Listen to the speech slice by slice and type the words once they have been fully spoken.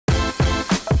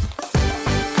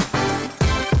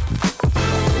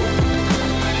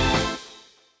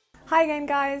Hi again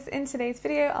guys, in today's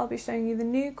video I'll be showing you the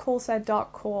new Corsair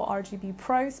Dark Core RGB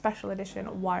Pro Special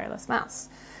Edition wireless mouse.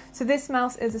 So this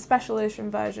mouse is a special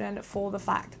edition version for the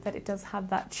fact that it does have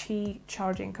that Qi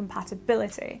charging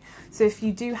compatibility. So if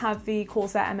you do have the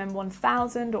Corsair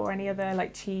MM1000 or any other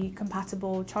like Qi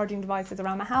compatible charging devices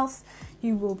around the house,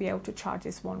 you will be able to charge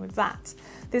this one with that.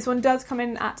 This one does come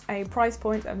in at a price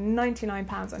point of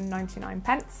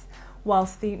 £99.99.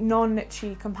 Whilst the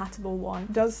non-Qi compatible one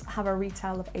does have a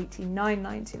retail of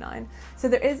 $89.99. So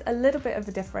there is a little bit of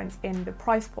a difference in the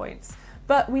price points,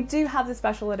 but we do have the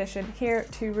special edition here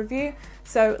to review,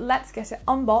 so let's get it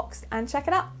unboxed and check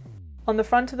it out. On the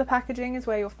front of the packaging is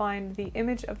where you'll find the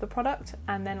image of the product,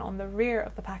 and then on the rear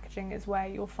of the packaging is where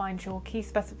you'll find your key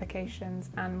specifications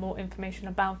and more information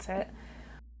about it.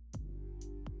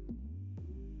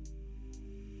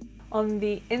 On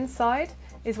the inside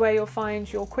is where you'll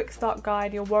find your quick start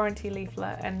guide, your warranty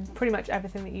leaflet, and pretty much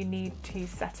everything that you need to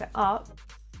set it up.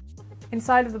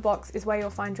 Inside of the box is where you'll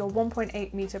find your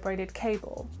 1.8 meter braided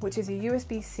cable, which is a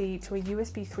USB-C to a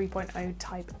USB 3.0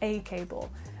 Type A cable,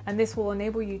 and this will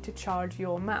enable you to charge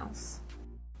your mouse.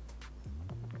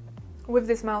 With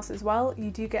this mouse as well,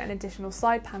 you do get an additional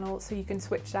side panel so you can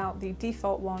switch out the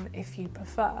default one if you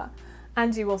prefer,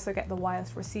 and you also get the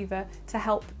wireless receiver to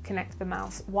help connect the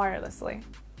mouse wirelessly.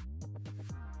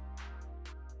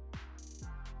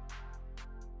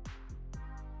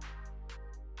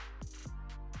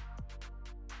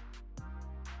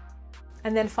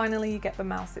 And then finally you get the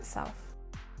mouse itself.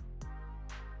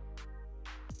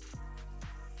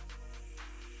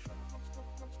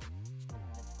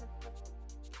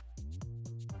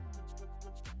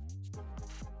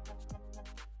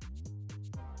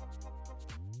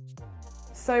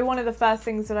 So one of the first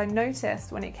things that I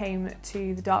noticed when it came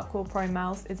to the Dark Core Pro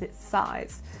mouse is its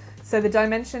size. So the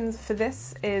dimensions for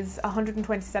this is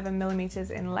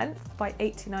 127mm in length by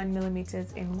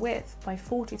 89mm in width by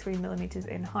 43mm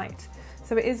in height.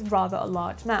 So it is rather a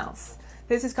large mouse.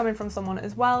 This is coming from someone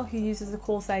as well who uses the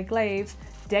Corsair Glaive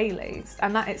daily,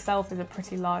 and that itself is a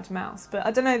pretty large mouse. But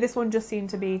I don't know, this one just seemed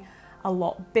to be a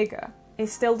lot bigger. It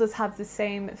still does have the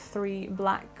same three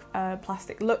black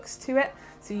plastic looks to it.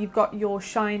 So you've got your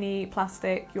shiny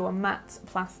plastic, your matte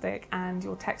plastic, and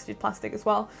your textured plastic as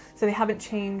well. So they haven't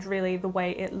changed really the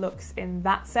way it looks in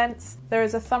that sense. There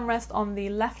is a thumb rest on the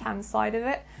left-hand side of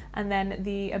it, and then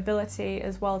the ability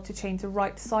as well to change the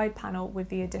right side panel with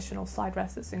the additional side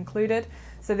rest that's included.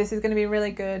 So this is going to be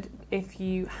really good if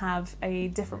you have a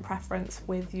different preference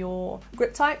with your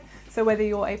grip type. So whether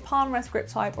you're a palm rest grip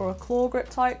type or a claw grip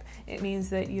type, it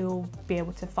means that you'll be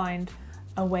able to find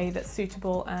a way that's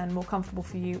suitable and more comfortable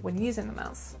for you when using the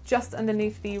mouse. Just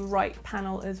underneath the right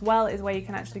panel as well is where you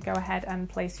can actually go ahead and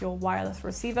place your wireless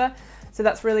receiver. So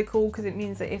that's really cool because it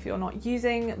means that if you're not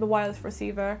using the wireless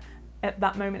receiver at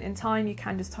that moment in time, you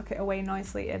can just tuck it away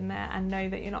nicely in there and know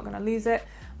that you're not going to lose it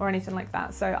or anything like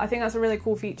that. So I think that's a really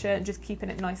cool feature, just keeping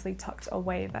it nicely tucked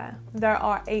away there. There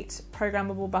are 8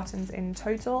 programmable buttons in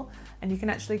total, and you can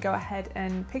actually go ahead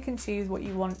and pick and choose what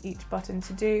you want each button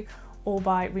to do, or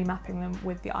by remapping them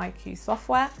with the iQ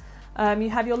software. You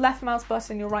have your left mouse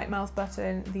button, your right mouse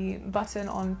button, the button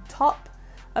on top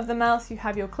of the mouse, you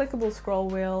have your clickable scroll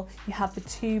wheel, you have the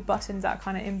 2 buttons that are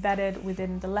kind of embedded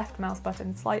within the left mouse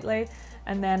button slightly,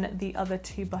 and then the other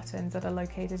 2 buttons that are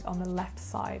located on the left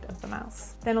side of the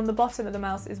mouse. Then on the bottom of the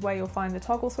mouse is where you'll find the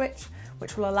toggle switch,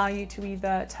 which will allow you to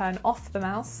either turn off the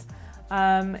mouse,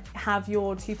 have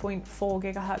your 2.4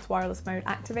 GHz wireless mode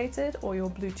activated, or your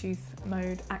Bluetooth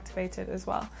mode activated as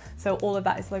well. So all of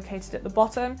that is located at the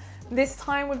bottom. This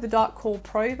time with the Dark Core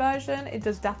Pro version, it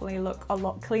does definitely look a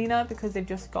lot cleaner because they've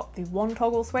just got the one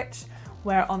toggle switch,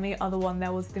 where on the other one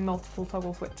there was the multiple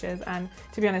toggle switches, and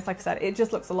to be honest, like I said, it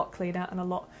just looks a lot cleaner and a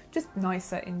lot just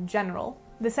nicer in general.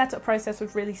 The setup process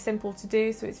was really simple to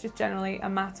do, so it's just generally a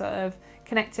matter of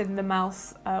connecting the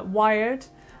mouse wired,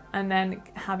 and then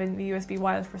having the USB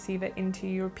wireless receiver into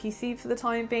your PC for the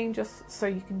time being, just so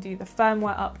you can do the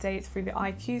firmware updates through the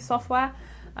iQ software,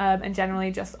 and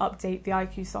generally just update the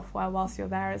iQ software whilst you're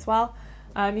there as well.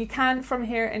 You can from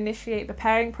here initiate the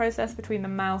pairing process between the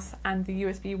mouse and the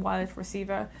USB wireless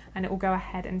receiver, and it will go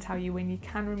ahead and tell you when you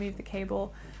can remove the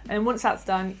cable. And once that's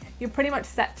done, you're pretty much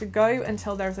set to go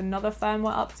until there's another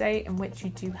firmware update in which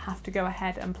you do have to go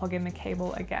ahead and plug in the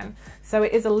cable again. So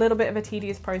it is a little bit of a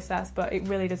tedious process, but it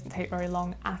really doesn't take very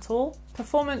long at all.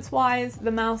 Performance wise,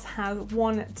 the mouse has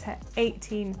 1 to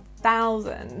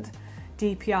 18,000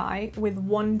 DPI with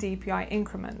 1 DPI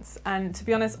increments, and to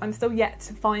be honest, I'm still yet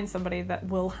to find somebody that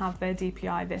will have their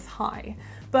DPI this high.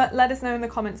 But let us know in the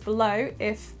comments below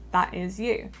if that is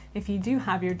you. If you do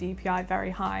have your DPI very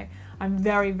high, I'm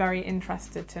very, very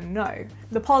interested to know.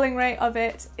 The polling rate of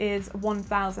it is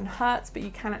 1000 Hertz, but you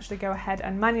can actually go ahead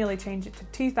and manually change it to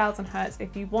 2000 Hertz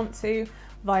if you want to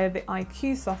via the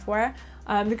IQ software.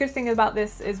 The good thing about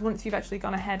this is once you've actually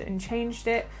gone ahead and changed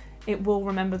it, it will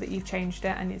remember that you've changed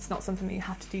it, and it's not something that you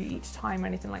have to do each time or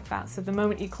anything like that. So the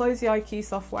moment you close the IQ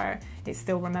software, it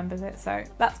still remembers it, so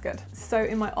that's good. So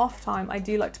in my off time, I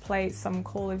do like to play some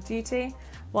Call of Duty.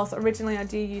 Whilst originally I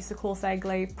do use the Corsair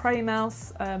Glaive Pro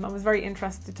mouse, I was very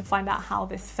interested to find out how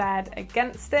this fared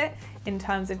against it in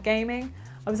terms of gaming.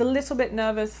 I was a little bit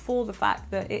nervous for the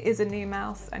fact that it is a new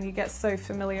mouse and you get so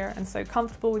familiar and so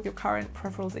comfortable with your current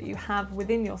peripherals that you have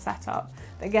within your setup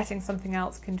that getting something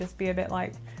else can just be a bit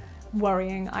like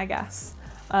worrying, I guess.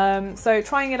 So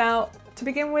trying it out, to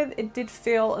begin with, it did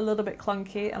feel a little bit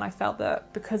clunky, and I felt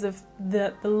that because of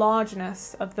the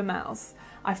largeness of the mouse,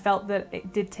 I felt that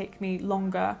it did take me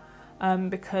longer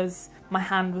because my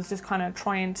hand was just kind of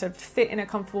trying to fit in a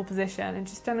comfortable position and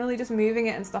just generally just moving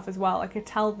it and stuff as well. I could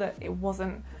tell that it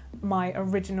wasn't my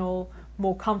original,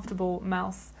 more comfortable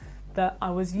mouse that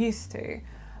I was used to.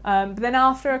 But then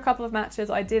after a couple of matches,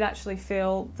 I did actually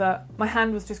feel that my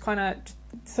hand was just kind of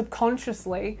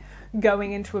subconsciously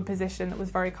going into a position that was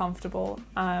very comfortable,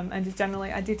 and just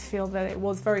generally I did feel that it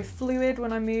was very fluid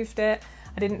when I moved it.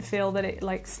 I didn't feel that it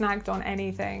like snagged on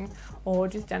anything, or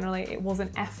just generally it was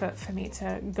an effort for me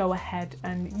to go ahead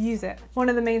and use it. One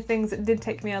of the main things that did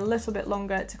take me a little bit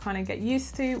longer to kind of get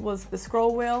used to was the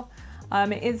scroll wheel.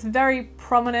 It is very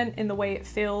prominent in the way it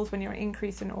feels when you're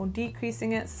increasing or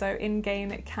decreasing it, so in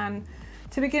game it can,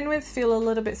 to begin with, feel a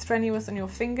little bit strenuous on your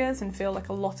fingers and feel like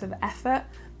a lot of effort,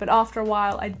 but after a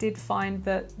while I did find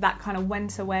that that kind of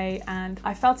went away and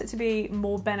I felt it to be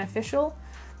more beneficial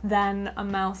than a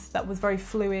mouse that was very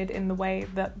fluid in the way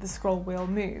that the scroll wheel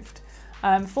moved.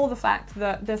 For the fact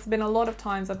that there's been a lot of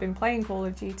times I've been playing Call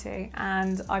of Duty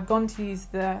and I've gone to use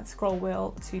the scroll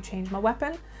wheel to change my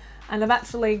weapon, and I've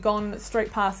actually gone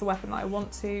straight past the weapon that I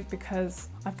want to because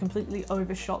I've completely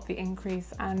overshot the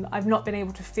increase and I've not been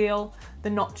able to feel the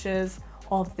notches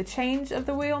of the change of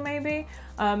the wheel maybe,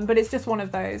 but it's just one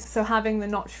of those. So having the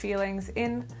notch feelings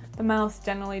in the mouse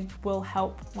generally will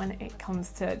help when it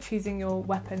comes to choosing your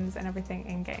weapons and everything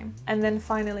in game. And then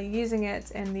finally using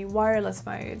it in the wireless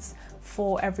modes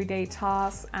for everyday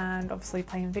tasks and obviously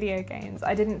playing video games,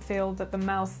 I didn't feel that the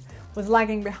mouse was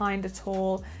lagging behind at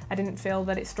all. I didn't feel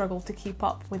that it struggled to keep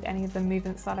up with any of the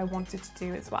movements that I wanted to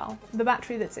do as well. The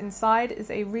battery that's inside is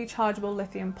a rechargeable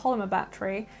lithium polymer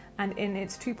battery, and in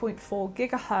its 2.4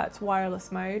 gigahertz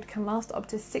wireless mode can last up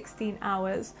to 16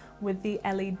 hours with the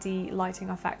LED lighting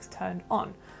effects turned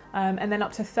on. And then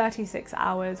up to 36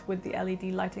 hours with the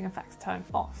LED lighting effects turned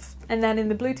off. And then in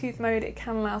the Bluetooth mode it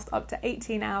can last up to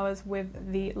 18 hours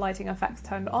with the lighting effects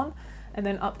turned on, and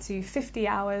then up to 50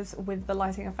 hours with the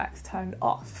lighting effects turned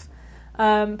off.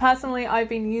 Personally, I've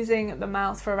been using the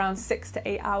mouse for around 6 to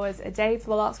 8 hours a day for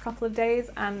the last couple of days,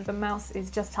 and the mouse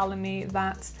is just telling me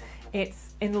that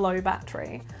it's in low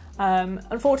battery.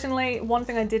 Unfortunately, one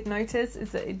thing I did notice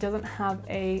is that it doesn't have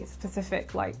a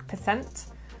specific percent,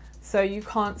 so you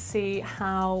can't see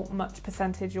how much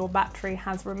percentage your battery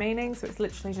has remaining, so it's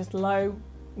literally just low,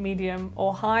 medium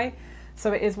or high.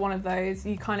 So it is one of those,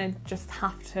 you kind of just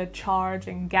have to charge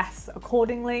and guess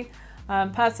accordingly.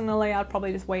 Personally, I'd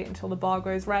probably just wait until the bar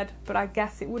goes red, but I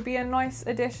guess it would be a nice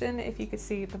addition if you could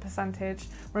see the percentage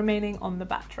remaining on the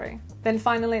battery. Then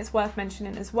finally, it's worth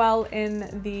mentioning as well,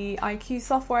 in the IQ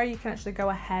software, you can actually go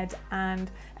ahead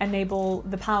and enable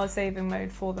the power saving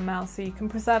mode for the mouse, so you can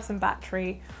preserve some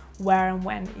battery where and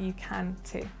when you can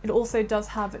too. It also does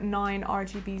have 9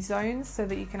 RGB zones, so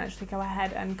that you can actually go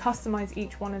ahead and customize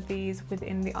each one of these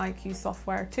within the IQ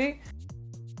software too.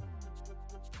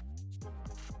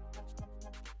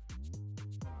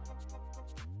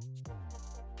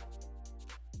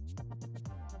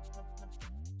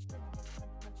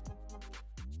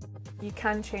 You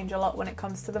can change a lot when it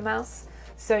comes to the mouse.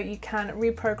 So you can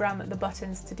reprogram the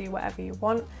buttons to do whatever you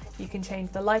want. You can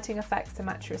change the lighting effects to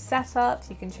match your setup.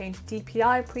 You can change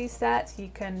DPI presets.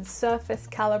 You can surface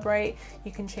calibrate.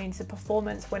 You can change the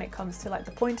performance when it comes to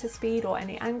the pointer speed or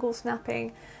any angle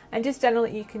snapping. And just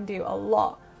generally you can do a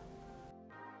lot.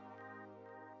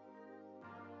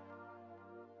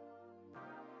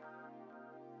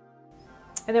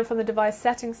 And then from the device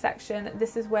settings section,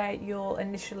 this is where you'll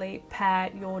initially pair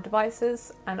your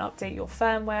devices and update your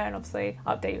firmware and obviously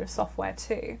update your software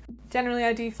too. Generally,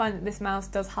 I do find that this mouse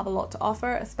does have a lot to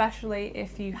offer, especially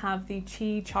if you have the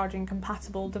Qi charging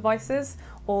compatible devices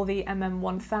or the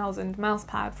MM1000 mouse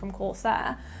pad from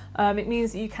Corsair, it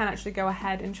means that you can actually go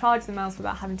ahead and charge the mouse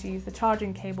without having to use the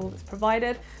charging cable that's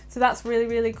provided. So that's really,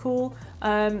 really cool.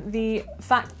 The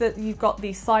fact that you've got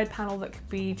the side panel that could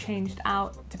be changed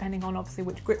out depending on obviously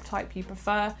which grip type you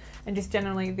prefer, and just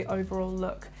generally the overall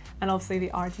look, and obviously the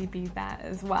RGB there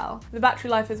as well. The battery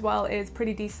life as well is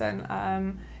pretty decent.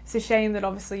 It's a shame that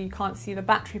obviously you can't see the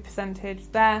battery percentage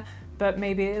there, but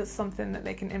maybe it's something that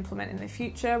they can implement in the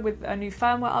future with a new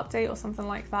firmware update or something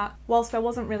like that. Whilst there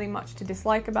wasn't really much to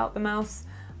dislike about the mouse,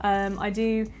 I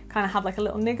do kind of have like a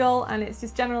little niggle, and it's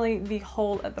just generally the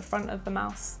hole at the front of the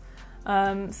mouse.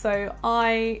 So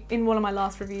I, in one of my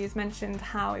last reviews, mentioned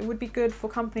how it would be good for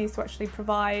companies to actually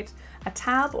provide a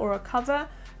tab or a cover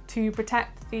to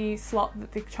protect the slot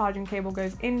that the charging cable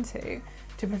goes into,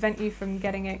 to prevent you from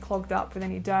getting it clogged up with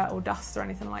any dirt or dust or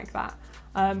anything like that.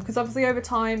 Because obviously over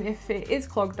time, if it is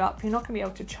clogged up, you're not going to be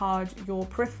able to charge your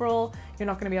peripheral, you're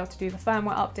not going to be able to do the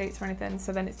firmware updates or anything,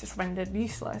 so then it's just rendered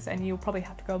useless and you'll probably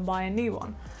have to go and buy a new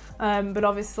one. But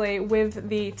obviously with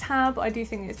the tab, I do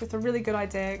think it's just a really good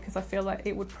idea because I feel like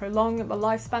it would prolong the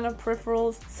lifespan of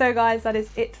peripherals. So guys, that is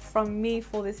it from me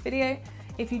for this video.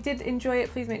 If you did enjoy it,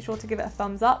 please make sure to give it a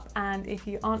thumbs up, and if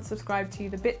you aren't subscribed to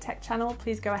the BitTech channel,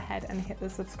 please go ahead and hit the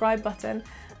subscribe button,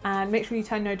 and make sure you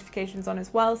turn notifications on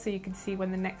as well so you can see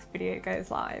when the next video goes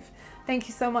live. Thank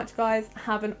you so much guys,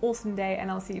 have an awesome day,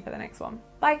 and I'll see you for the next one.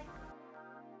 Bye!